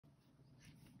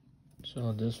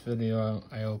So this video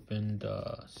I opened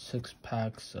 6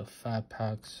 packs of 5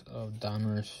 packs of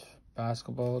Donruss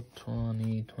basketball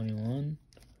 2021.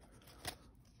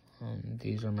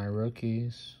 These are my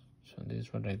rookies. So these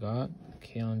are what I got.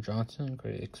 Keon Johnson,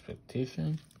 Great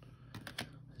Expectation.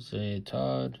 Isaiah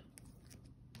Todd,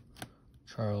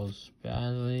 Charles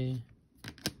Badley,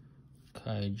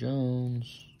 Kai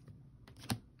Jones,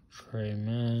 Trey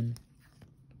Mann,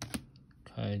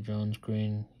 Kai Jones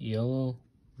green, yellow,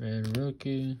 red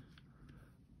rookie,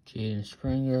 Jaden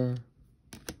Springer,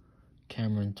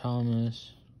 Cameron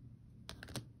Thomas,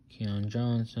 Keon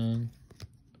Johnson,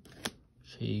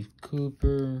 Shea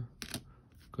Cooper,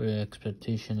 Great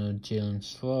Expectation of Jalen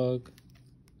Slugs,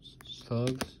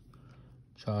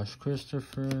 Josh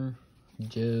Christopher,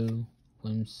 Joe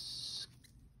Winskamp,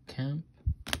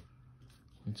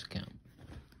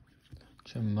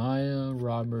 Jeremiah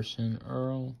Robertson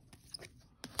Earl,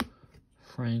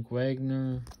 Frank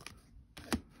Wagner,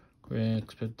 Great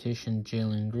Expectation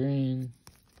Jalen Green,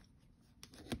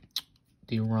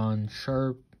 Deron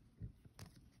Sharp,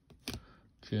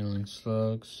 Jalen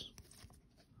Slugs,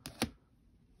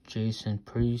 Jason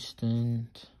Preston,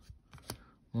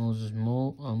 Moses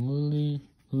Moody,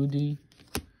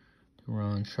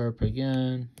 Deron Sharp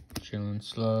again, Jalen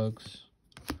Slugs,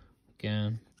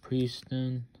 again,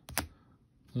 Preston,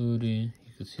 Moody.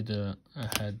 You can see I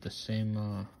had the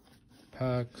same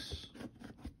packs.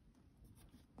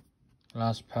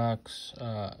 Last packs,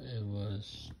 it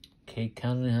was Kate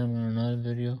Cunningham in another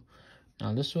video.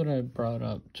 Now this is what I brought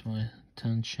up to my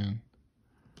attention.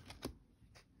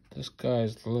 This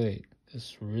guy's leg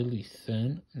is really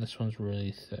thin, and this one's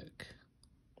really thick,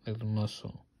 like the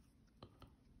muscle.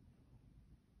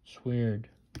 It's weird.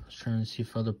 I was trying to see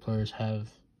if other players have,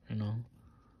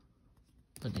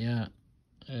 but yeah,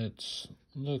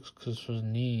 looks, because for the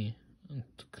knee,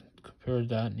 compare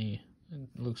that knee, it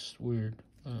looks weird.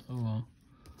 Oh well.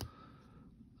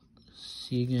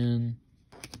 Segan,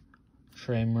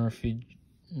 Trey Murphy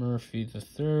the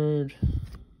third,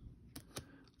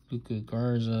 Luka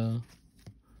Garza.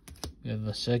 We have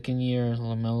a second year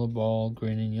LaMelo Ball,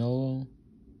 green and yellow.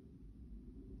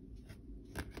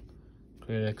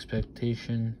 Great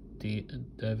Expectation,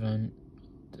 Devon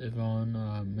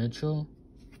Mitchell.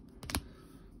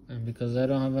 And because I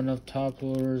don't have enough top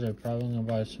loaders, I'm probably gonna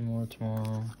buy some more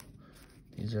tomorrow.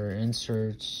 These are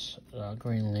inserts,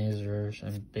 green lasers,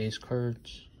 and base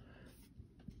cards.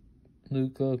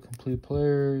 Luka, complete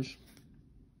players.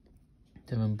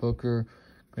 Devin Booker,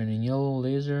 green and yellow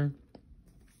laser.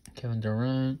 Kevin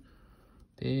Durant,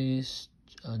 base.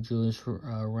 Julius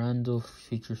Randle,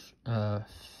 features,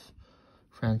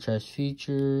 franchise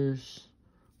features.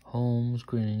 Holmes,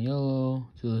 green and yellow.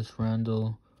 Julius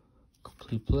Randle,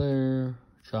 complete player.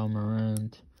 John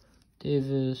Morant,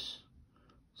 Davis.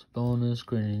 Bonus,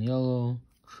 green and yellow.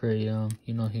 Trae Young,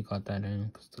 he got that in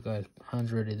because the guy's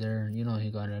hand's already there. He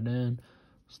got it in.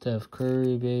 Steph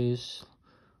Curry base.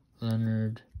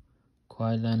 Leonard,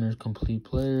 Kawhi Leonard, complete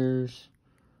players.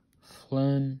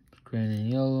 Flynn, green and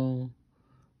yellow.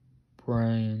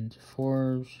 Bryn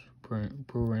Forbes,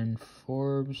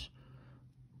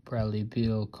 Bradley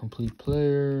Beal, complete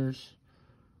players.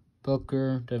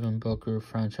 Booker, Devin Booker,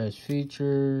 franchise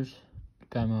features.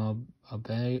 Bama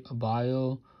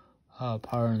Abayo,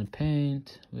 Power in the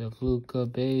Paint. We have Luka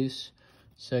base,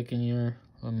 second year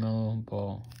LaMelo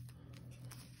Ball.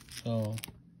 So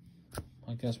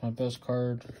I guess my best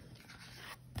card,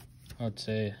 I'd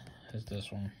say, is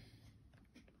this one.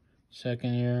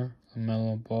 Second year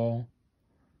LaMelo Ball,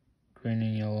 green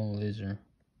and yellow laser.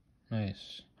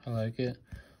 Nice, I like it.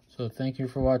 So thank you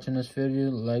for watching this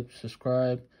video. Like,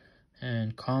 subscribe,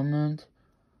 and comment.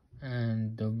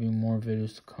 And there'll be more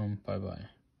videos to come. Bye-bye.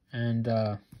 And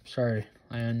sorry,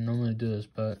 I normally do this,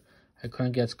 but I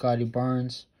couldn't get Scotty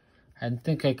Barnes. I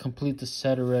think I complete the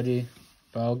set already,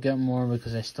 but I'll get more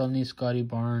because I still need Scotty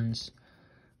Barnes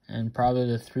and probably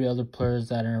the 3 other players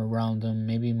that are around him.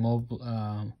 Maybe Mobley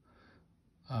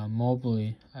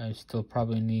I still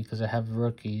probably need because I have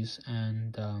rookies.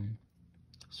 And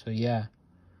so yeah,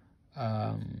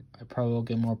 I probably will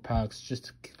get more packs just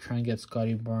to try and get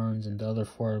Scotty Barnes and the other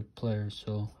 4 players,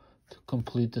 so to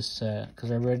complete the set,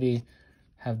 because I already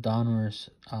have Donruss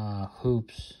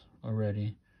hoops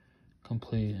already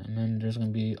complete, and then there's going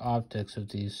to be optics of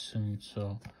these soon.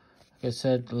 So like I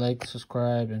said, like,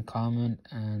 subscribe, and comment,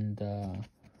 and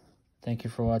thank you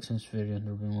for watching this video.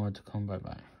 There'll be more to come. Bye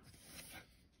bye.